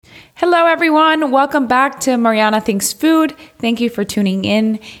Hello, everyone. Welcome back to Mariana Thinks Food. Thank you for tuning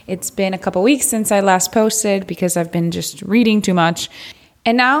in. It's been a couple weeks since I last posted because I've been just reading too much.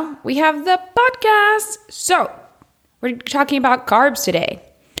 And now we have the podcast. So we're talking about carbs today,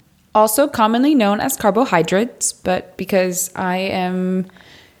 also commonly known as carbohydrates, but because I am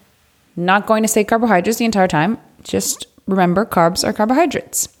not going to say carbohydrates the entire time, just remember carbs are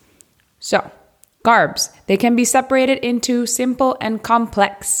carbohydrates. So carbs, they can be separated into simple and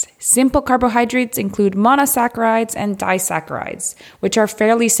complex. Simple carbohydrates include monosaccharides and disaccharides, which are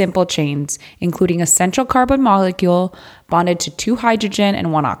fairly simple chains, including a central carbon molecule bonded to 2 hydrogen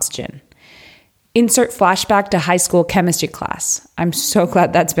and 1 oxygen. Insert flashback to high school chemistry class. I'm so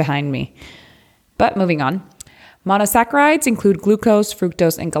glad that's behind me. But moving on. Monosaccharides include glucose,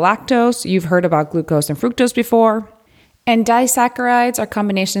 fructose, and galactose. You've heard about glucose and fructose before. And disaccharides are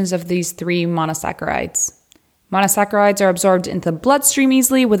combinations of these 3 monosaccharides. Monosaccharides are absorbed into the bloodstream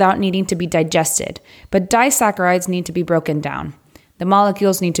easily without needing to be digested, but disaccharides need to be broken down. The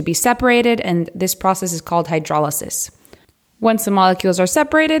molecules need to be separated, and this process is called hydrolysis. Once the molecules are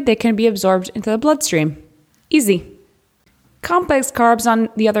separated, they can be absorbed into the bloodstream. Easy. Complex carbs, on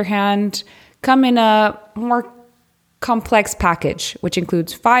the other hand, come in a more complex package, which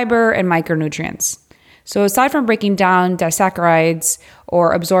includes fiber and micronutrients. So aside from breaking down disaccharides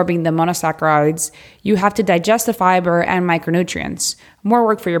or absorbing the monosaccharides, you have to digest the fiber and micronutrients. More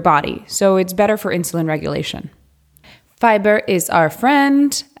work for your body, so it's better for insulin regulation. Fiber is our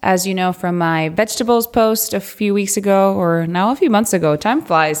friend, as you know from my vegetables post a few weeks ago, or now a few months ago. Time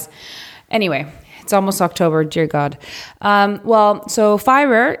flies. Anyway, it's almost October, dear God. So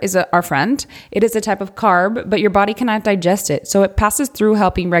fiber is our friend. It is a type of carb, but your body cannot digest it. So it passes through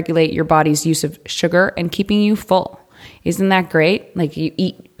helping regulate your body's use of sugar and keeping you full. Isn't that great? Like you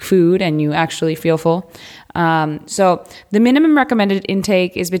eat food and you actually feel full. So the minimum recommended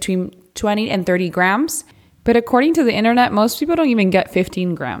intake is between 20 and 30 grams. But according to the internet, most people don't even get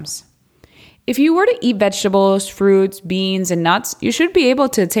 15 grams. If you were to eat vegetables, fruits, beans, and nuts, you should be able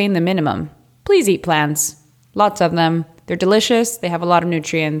to attain the minimum. Please eat plants. Lots of them. They're delicious. They have a lot of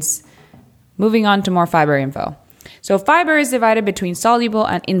nutrients. Moving on to more fiber info. So fiber is divided between soluble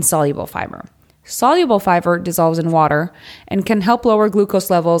and insoluble fiber. Soluble fiber dissolves in water and can help lower glucose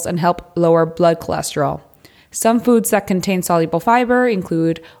levels and help lower blood cholesterol. Some foods that contain soluble fiber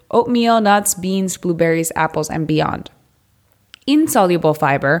include oatmeal, nuts, beans, blueberries, apples, and beyond. Insoluble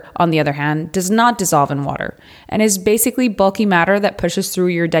fiber, on the other hand, does not dissolve in water and is basically bulky matter that pushes through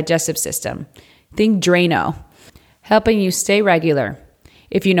your digestive system. Think Drano, helping you stay regular,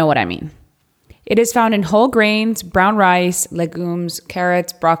 if you know what I mean. It is found in whole grains, brown rice, legumes,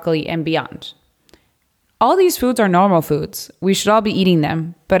 carrots, broccoli, and beyond. All these foods are normal foods. We should all be eating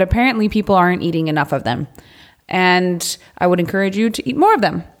them, but apparently people aren't eating enough of them. And I would encourage you to eat more of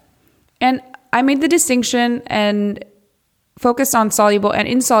them. And I made the distinction and focused on soluble and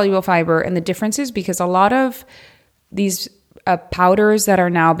insoluble fiber and the differences because a lot of these powders that are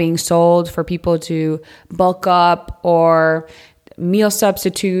now being sold for people to bulk up or meal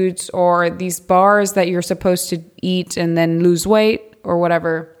substitutes or these bars that you're supposed to eat and then lose weight or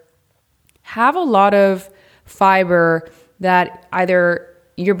whatever have a lot of fiber that either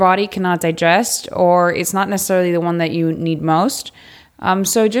your body cannot digest or it's not necessarily the one that you need most.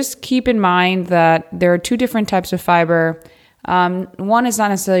 So just keep in mind that there are 2 different types of fiber. One is not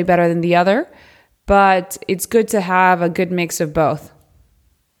necessarily better than the other, but it's good to have a good mix of both.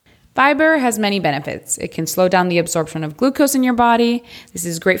 Fiber has many benefits. It can slow down the absorption of glucose in your body. This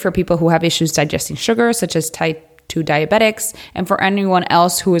is great for people who have issues digesting sugar, such as type 2 diabetics, and for anyone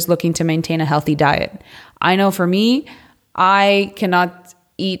else who is looking to maintain a healthy diet. I know for me, I cannot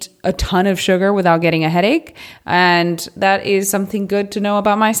eat a ton of sugar without getting a headache, and that is something good to know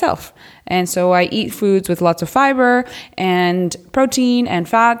about myself. And so I eat foods with lots of fiber and protein and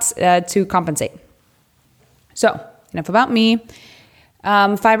fats to compensate. So enough about me.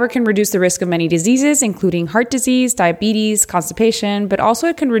 Fiber can reduce the risk of many diseases, including heart disease, diabetes, constipation, but also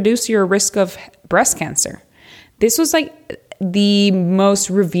it can reduce your risk of breast cancer. This was like the most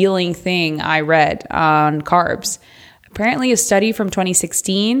revealing thing I read on carbs. Apparently, a study from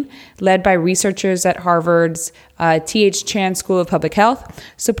 2016, led by researchers at Harvard's T.H. Chan School of Public Health,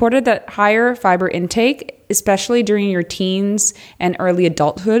 supported that higher fiber intake, especially during your teens and early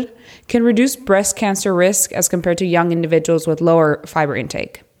adulthood, can reduce breast cancer risk as compared to young individuals with lower fiber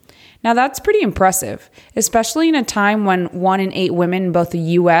intake. Now, that's pretty impressive, especially in a time when 1 in 8 women in both the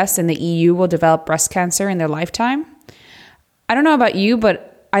US and the EU will develop breast cancer in their lifetime. I don't know about you,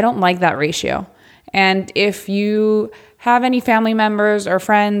 but I don't like that ratio. And if you have any family members or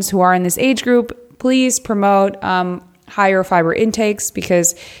friends who are in this age group, please promote higher fiber intakes,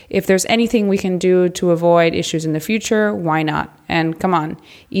 because if there's anything we can do to avoid issues in the future, why not? And come on,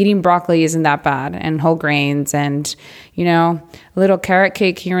 eating broccoli isn't that bad, and whole grains, and a little carrot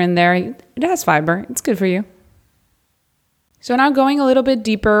cake here and there, it has fiber. It's good for you. So now going a little bit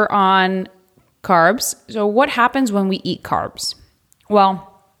deeper on carbs. So what happens when we eat carbs? Well,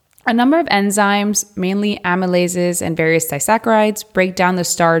 a number of enzymes, mainly amylases and various disaccharides, break down the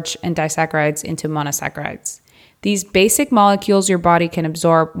starch and disaccharides into monosaccharides. These basic molecules your body can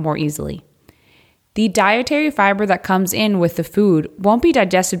absorb more easily. The dietary fiber that comes in with the food won't be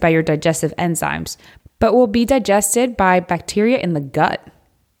digested by your digestive enzymes, but will be digested by bacteria in the gut.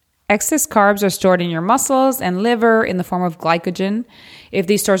 Excess carbs are stored in your muscles and liver in the form of glycogen. If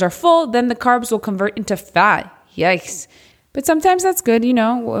these stores are full, then the carbs will convert into fat. Yikes. But sometimes that's good,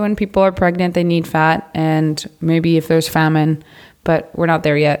 when people are pregnant, they need fat, and maybe if there's famine, but we're not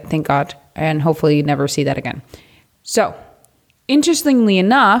there yet, thank God, and hopefully never see that again. So, interestingly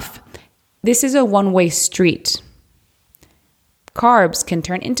enough, this is a one-way street. Carbs can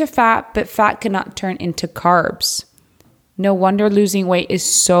turn into fat, but fat cannot turn into carbs. No wonder losing weight is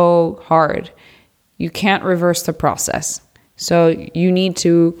so hard. You can't reverse the process. So you need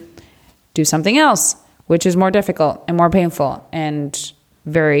to do something else, which is more difficult and more painful and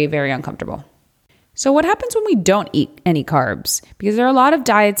very, very uncomfortable. So what happens when we don't eat any carbs? Because there are a lot of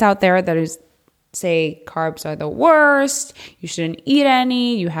diets out there that say carbs are the worst, you shouldn't eat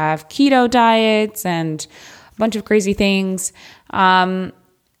any, you have keto diets and a bunch of crazy things.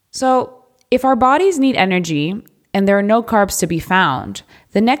 So if our bodies need energy and there are no carbs to be found,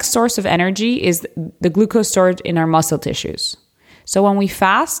 the next source of energy is the glucose stored in our muscle tissues. So when we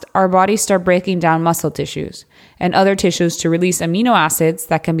fast, our bodies start breaking down muscle tissues and other tissues to release amino acids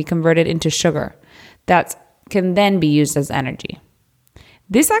that can be converted into sugar that can then be used as energy.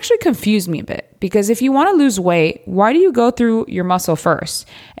 This actually confused me a bit, because if you want to lose weight, why do you go through your muscle first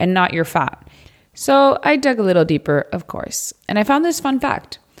and not your fat? So I dug a little deeper, of course, and I found this fun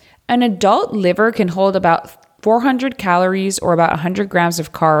fact. An adult liver can hold about 400 calories or about 100 grams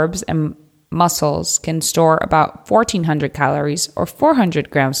of carbs, and muscles can store about 1,400 calories or 400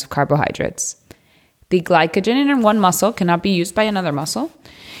 grams of carbohydrates. The glycogen in one muscle cannot be used by another muscle.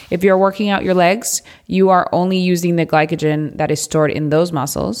 If you're working out your legs, you are only using the glycogen that is stored in those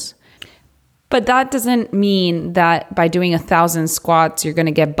muscles. But that doesn't mean that by doing 1,000 squats, you're going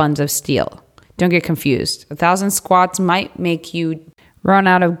to get buns of steel. Don't get confused. 1,000 squats might make you run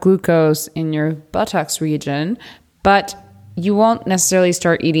out of glucose in your buttocks region, but you won't necessarily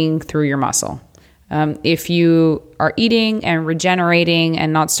start eating through your muscle. If you are eating and regenerating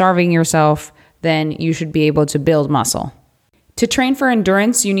and not starving yourself, then you should be able to build muscle. To train for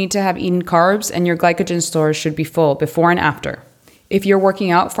endurance, you need to have eaten carbs, and your glycogen stores should be full before and after. If you're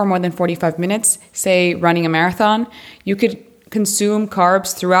working out for more than 45 minutes, say running a marathon, you could consume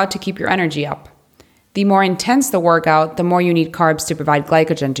carbs throughout to keep your energy up. The more intense the workout, the more you need carbs to provide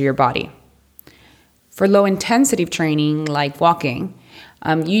glycogen to your body. For low intensity training, like walking,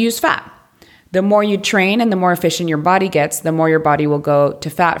 you use fat. The more you train and the more efficient your body gets, the more your body will go to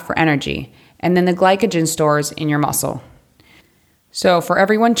fat for energy, and then the glycogen stores in your muscle. So for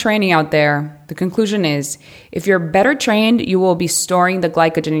everyone training out there, the conclusion is, if you're better trained, you will be storing the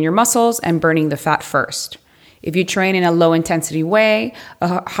glycogen in your muscles and burning the fat first. If you train in a low intensity way,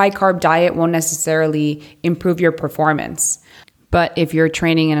 a high carb diet won't necessarily improve your performance. But if you're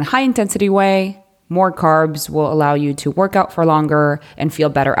training in a high intensity way, more carbs will allow you to work out for longer and feel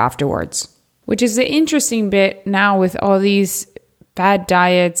better afterwards. Which is the interesting bit now with all these fad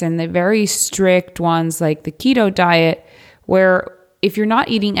diets and the very strict ones like the keto diet, where if you're not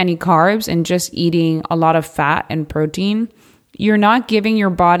eating any carbs and just eating a lot of fat and protein, you're not giving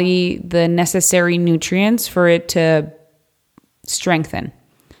your body the necessary nutrients for it to strengthen.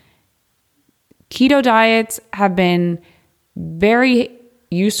 Keto diets have been very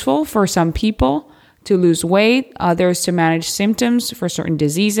useful for some people to lose weight, others to manage symptoms for certain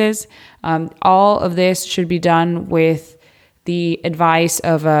diseases. All of this should be done with the advice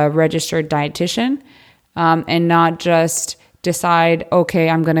of a registered dietitian, and not just decide,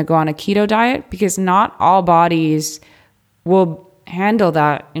 okay, I'm going to go on a keto diet, because not all bodies will handle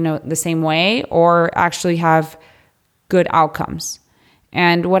that, the same way or actually have good outcomes.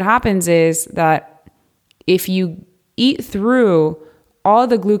 And what happens is that if you eat through all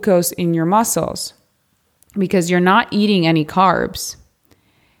the glucose in your muscles because you're not eating any carbs,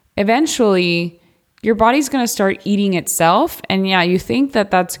 eventually your body's going to start eating itself. And yeah, you think that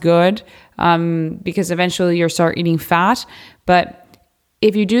that's good because eventually you'll start eating fat. But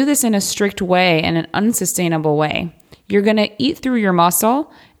if you do this in a strict way and an unsustainable way, you're going to eat through your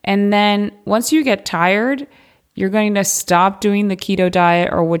muscle. And then once you get tired, you're going to stop doing the keto diet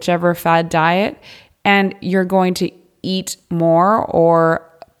or whichever fad diet, and you're going to eat more or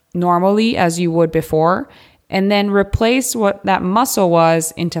normally as you would before, and then replace what that muscle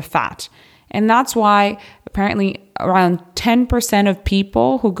was into fat. And that's why apparently around 10% of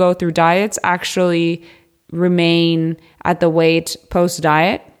people who go through diets actually remain at the weight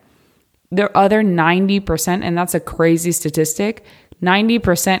post-diet. The other 90%, and that's a crazy statistic,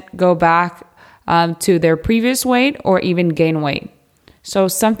 90% go back to their previous weight or even gain weight. So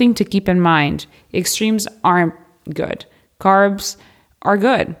something to keep in mind. Extremes aren't good. Carbs are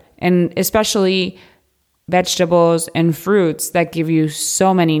good, and especially vegetables and fruits that give you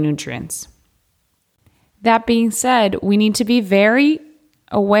so many nutrients. That being said, we need to be very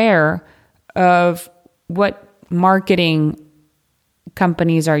aware of what marketing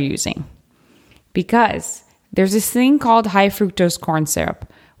companies are using, because there's this thing called high fructose corn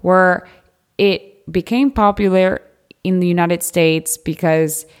syrup where it became popular in the United States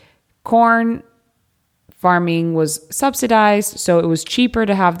because corn farming was subsidized, so it was cheaper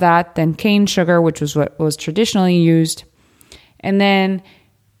to have that than cane sugar, which was what was traditionally used. And then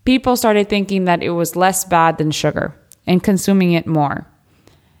people started thinking that it was less bad than sugar and consuming it more.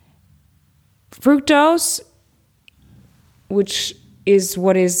 Fructose, which is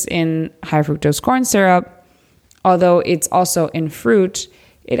what is in high fructose corn syrup, although it's also in fruit,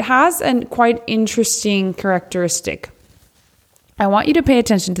 it has a quite interesting characteristic. I want you to pay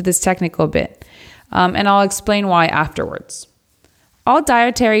attention to this technical bit, and I'll explain why afterwards. All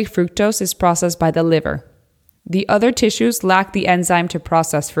dietary fructose is processed by the liver. The other tissues lack the enzyme to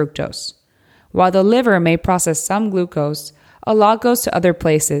process fructose. While the liver may process some glucose, a lot goes to other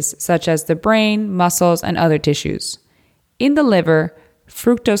places, such as the brain, muscles, and other tissues. In the liver,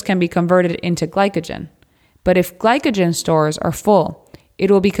 fructose can be converted into glycogen. But if glycogen stores are full,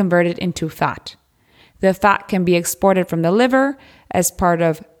 it will be converted into fat. The fat can be exported from the liver as part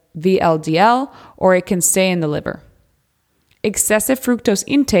of VLDL, or it can stay in the liver. Excessive fructose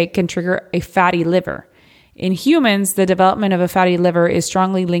intake can trigger a fatty liver. In humans, the development of a fatty liver is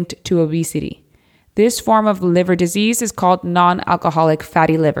strongly linked to obesity. This form of liver disease is called non-alcoholic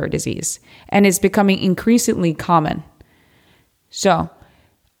fatty liver disease and is becoming increasingly common. So,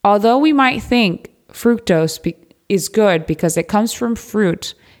 although we might think fructose is good because it comes from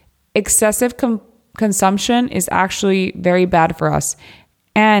fruit, excessive consumption is actually very bad for us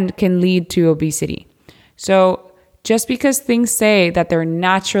and can lead to obesity. So, just because things say that they're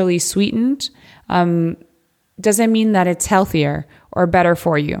naturally sweetened, doesn't mean that it's healthier or better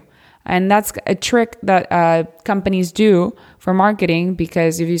for you. And that's a trick that companies do for marketing,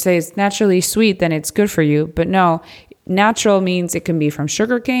 because if you say it's naturally sweet, then it's good for you. But no, natural means it can be from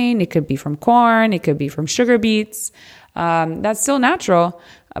sugarcane, it could be from corn, it could be from sugar beets. That's still natural,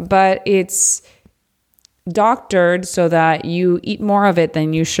 but it's doctored so that you eat more of it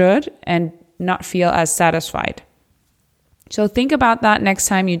than you should and not feel as satisfied. So think about that next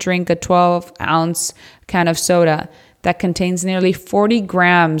time you drink a 12-ounce can of soda that contains nearly 40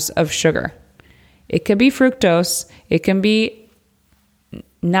 grams of sugar. It could be fructose, it can be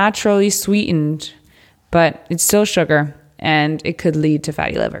naturally sweetened, but it's still sugar, and it could lead to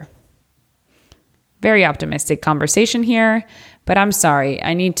fatty liver. Very optimistic conversation here, but I'm sorry,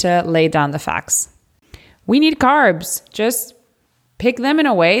 I need to lay down the facts. We need carbs. Just pick them in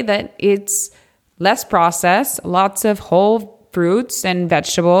a way that it's less processed, lots of whole fruits and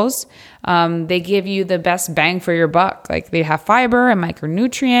vegetables. They give you the best bang for your buck. Like, they have fiber and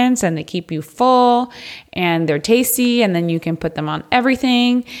micronutrients, and they keep you full, and they're tasty, and then you can put them on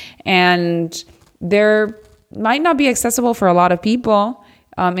everything. And they're might not be accessible for a lot of people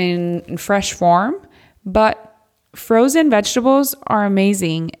in fresh form, but frozen vegetables are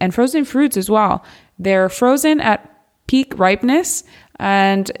amazing, and frozen fruits as well. They're frozen at peak ripeness,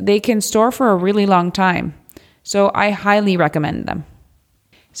 and they can store for a really long time. So I highly recommend them.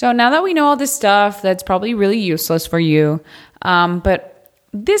 So now that we know all this stuff that's probably really useless for you, but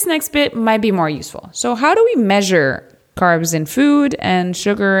this next bit might be more useful. So how do we measure carbs in food and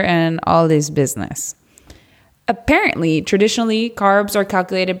sugar and all this business? Apparently, traditionally, carbs are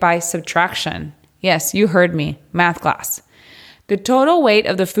calculated by subtraction. Yes, you heard me, math class. The total weight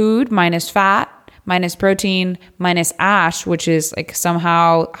of the food minus fat, minus protein, minus ash, which is like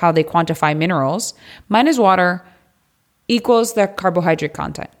somehow how they quantify minerals, minus water, equals the carbohydrate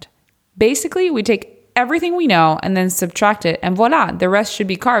content. Basically, we take everything we know and then subtract it, and voila, the rest should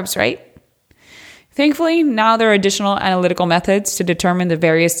be carbs, right? Thankfully, now there are additional analytical methods to determine the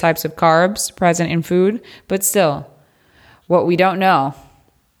various types of carbs present in food, but still, what we don't know.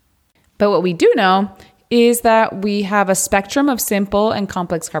 But what we do know is that we have a spectrum of simple and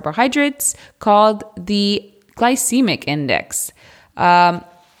complex carbohydrates called the glycemic index.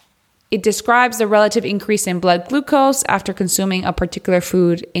 It describes the relative increase in blood glucose after consuming a particular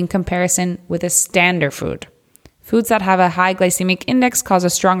food in comparison with a standard food. Foods that have a high glycemic index cause a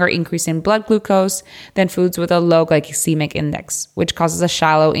stronger increase in blood glucose than foods with a low glycemic index, which causes a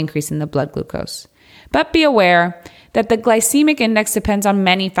shallow increase in the blood glucose. But be aware that the glycemic index depends on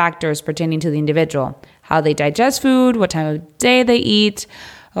many factors pertaining to the individual: how they digest food, what time of day they eat.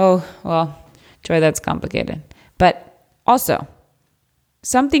 Oh, well, Joy, that's complicated. But also,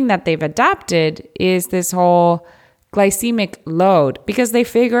 something that they've adapted is this whole glycemic load, because they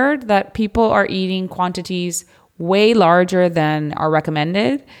figured that people are eating quantities way larger than are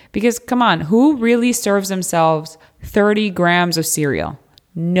recommended. Because come on, who really serves themselves 30 grams of cereal?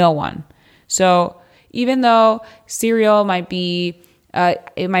 No one. So even though cereal might be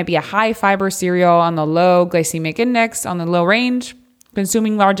a high fiber cereal on the low glycemic index, on the low range,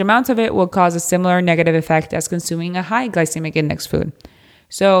 consuming large amounts of it will cause a similar negative effect as consuming a high glycemic index food.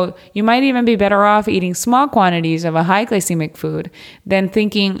 So you might even be better off eating small quantities of a high glycemic food than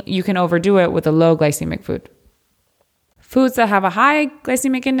thinking you can overdo it with a low glycemic food. Foods that have a high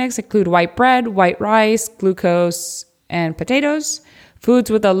glycemic index include white bread, white rice, glucose, and potatoes.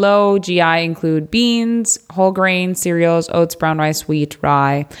 Foods with a low GI include beans, whole grain, cereals, oats, brown rice, wheat,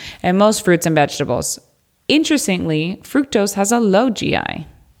 rye, and most fruits and vegetables. Interestingly, fructose has a low GI.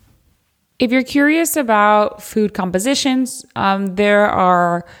 If you're curious about food compositions, there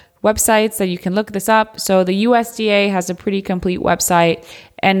are websites that you can look this up. So the USDA has a pretty complete website,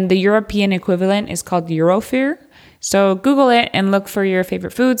 and the European equivalent is called Eurofear. So Google it and look for your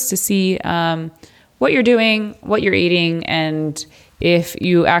favorite foods to see what you're doing, what you're eating, and if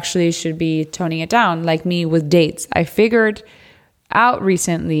you actually should be toning it down, like me with dates. I figured out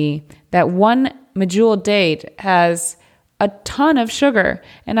recently that one medjool date has a ton of sugar,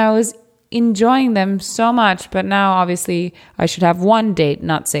 and I was enjoying them so much, but now obviously I should have one date,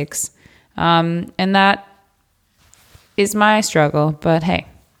 not 6. And that is my struggle, but hey,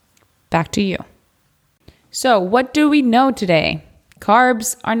 back to you. So what do we know today?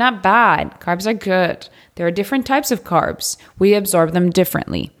 Carbs are not bad. Carbs are good. There are different types of carbs. We absorb them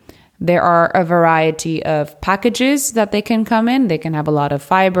differently. There are a variety of packages that they can come in. They can have a lot of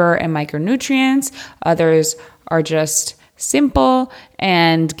fiber and micronutrients. Others are just simple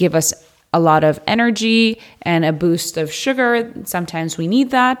and give us a lot of energy and a boost of sugar. Sometimes we need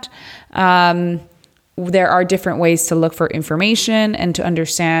that. There are different ways to look for information and to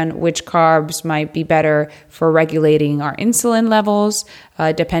understand which carbs might be better for regulating our insulin levels,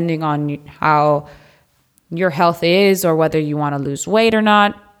 depending on how your health is or whether you want to lose weight or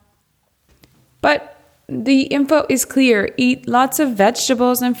not. But the info is clear. Eat lots of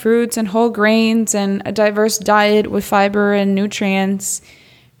vegetables and fruits and whole grains and a diverse diet with fiber and nutrients.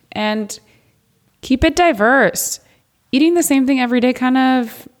 And keep it diverse. Eating the same thing every day kind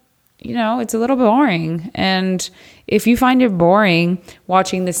of, it's a little boring. And if you find it boring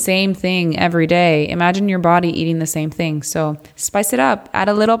watching the same thing every day, imagine your body eating the same thing. So spice it up. Add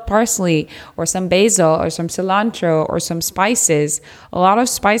a little parsley or some basil or some cilantro or some spices. A lot of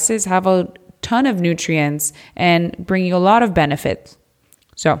spices have a ton of nutrients and bring you a lot of benefits.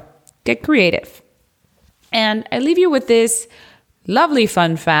 So get creative. And I leave you with this lovely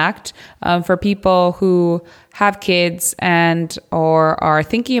fun fact for people who have kids and or are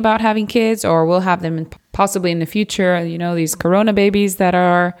thinking about having kids or will have them possibly in the future. These corona babies that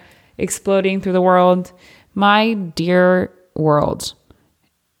are exploding through the world. My dear world,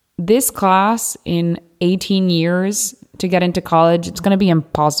 this class in 18 years to get into college, it's going to be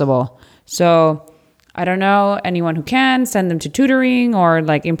impossible. So I don't know anyone who can send them to tutoring or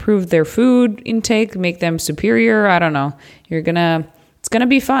improve their food intake, make them superior. I don't know. It's going to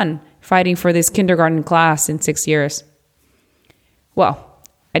be fun fighting for this kindergarten class in 6 years. Well,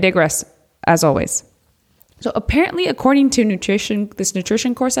 I digress as always. So apparently, according to this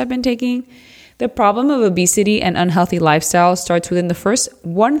nutrition course I've been taking, the problem of obesity and unhealthy lifestyle starts within the first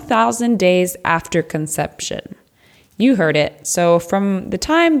 1,000 days after conception. You heard it. So from the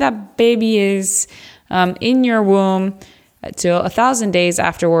time that baby is in your womb till 1,000 days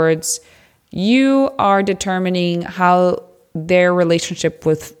afterwards, you are determining how their relationship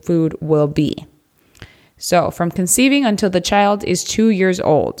with food will be. So from conceiving until the child is 2 years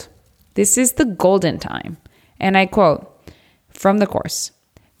old, this is the golden time. And I quote from the course,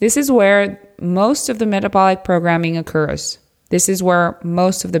 "This is where most of the metabolic programming occurs. This is where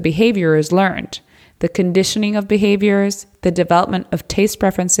most of the behavior is learned. The conditioning of behaviors, the development of taste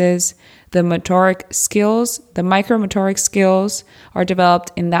preferences, the motoric skills, the micromotoric skills are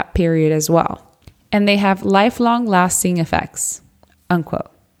developed in that period as well. And they have lifelong lasting effects."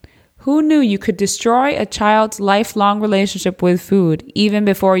 Unquote. Who knew you could destroy a child's lifelong relationship with food even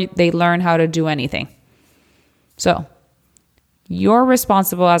before they learn how to do anything? So, you're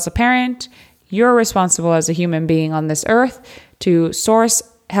responsible as a parent, you're responsible as a human being on this earth to source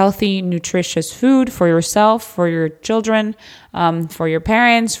healthy, nutritious food for yourself, for your children, for your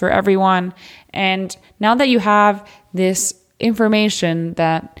parents, for everyone. And now that you have this information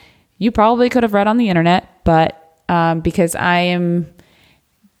that you probably could have read on the internet, but because I am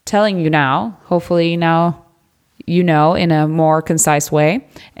telling you now, hopefully now you know in a more concise way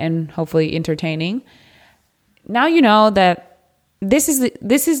and hopefully entertaining. Now you know that this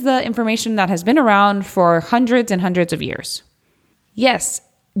is the information that has been around for hundreds and hundreds of years. Yes,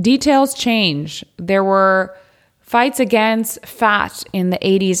 details change. There were fights against fat in the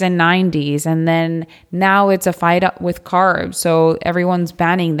 80s and 90s, and then now it's a fight up with carbs. So everyone's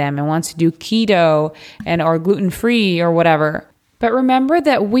banning them and wants to do keto or gluten-free or whatever. But remember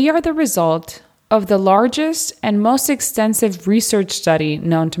that we are the result of the largest and most extensive research study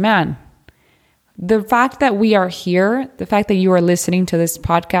known to man. The fact that we are here, the fact that you are listening to this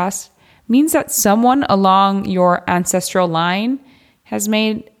podcast, means that someone along your ancestral line has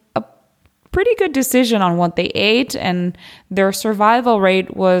made a pretty good decision on what they ate, and their survival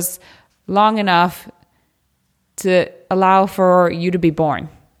rate was long enough to allow for you to be born.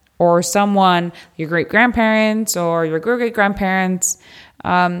 Or someone, your great-grandparents or your great-great-grandparents.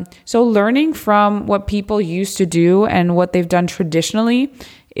 So learning from what people used to do and what they've done traditionally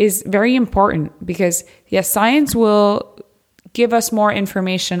is very important because, yes, science will give us more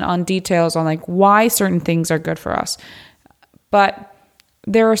information on details on like why certain things are good for us. But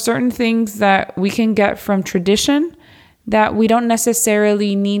there are certain things that we can get from tradition that we don't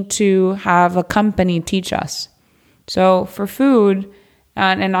necessarily need to have a company teach us. So for food,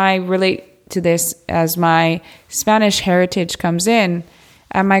 and I relate to this as my Spanish heritage comes in.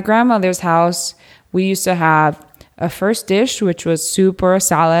 At my grandmother's house, we used to have a first dish, which was soup or a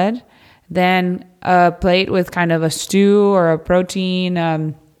salad, then a plate with kind of a stew or a protein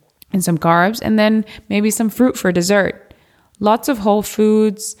and some carbs, and then maybe some fruit for dessert. Lots of whole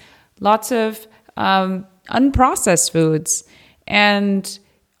foods, lots of unprocessed foods. And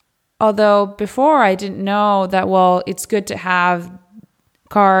although before I didn't know that, well, it's good to have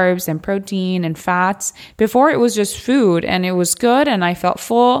carbs and protein and fats. Before it was just food and it was good and I felt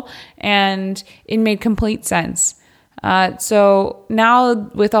full and it made complete sense. So now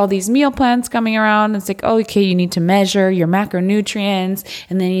with all these meal plans coming around, it's like, oh, okay, you need to measure your macronutrients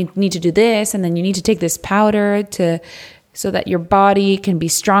and then you need to do this and then you need to take this powder so that your body can be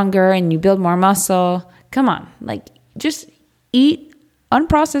stronger and you build more muscle. Come on, like just eat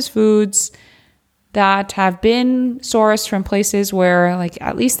unprocessed foods that have been sourced from places where like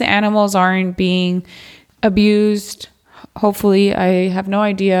at least the animals aren't being abused. Hopefully, I have no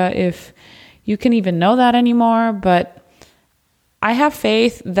idea if you can even know that anymore, but I have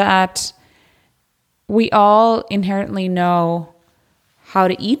faith that we all inherently know how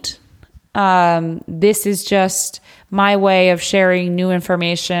to eat. This is just my way of sharing new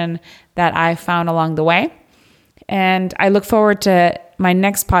information that I found along the way. And I look forward to my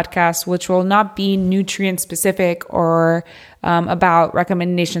next podcast, which will not be nutrient specific or about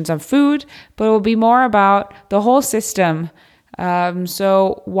recommendations of food, but it will be more about the whole system.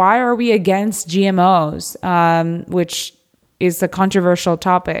 So why are we against GMOs, which is a controversial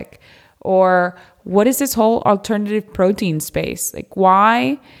topic? Or what is this whole alternative protein space? Like,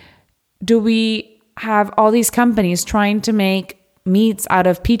 why do we have all these companies trying to make meats out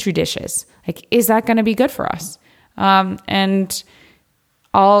of petri dishes? Like, is that going to be good for us? And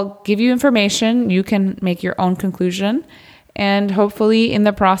I'll give you information. You can make your own conclusion and hopefully in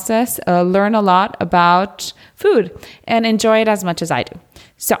the process, learn a lot about food and enjoy it as much as I do.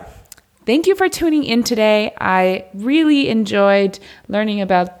 So thank you for tuning in today. I really enjoyed learning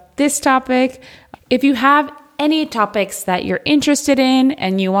about this topic. If you have any topics that you're interested in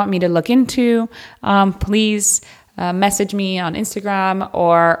and you want me to look into, please message me on Instagram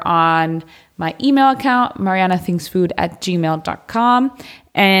or on my email account, marianathinksfood@gmail.com,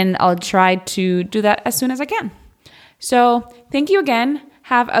 and I'll try to do that as soon as I can. So thank you again.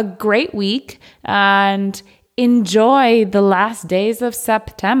 Have a great week and enjoy the last days of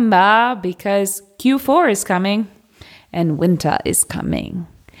September because Q4 is coming and winter is coming.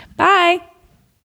 Bye.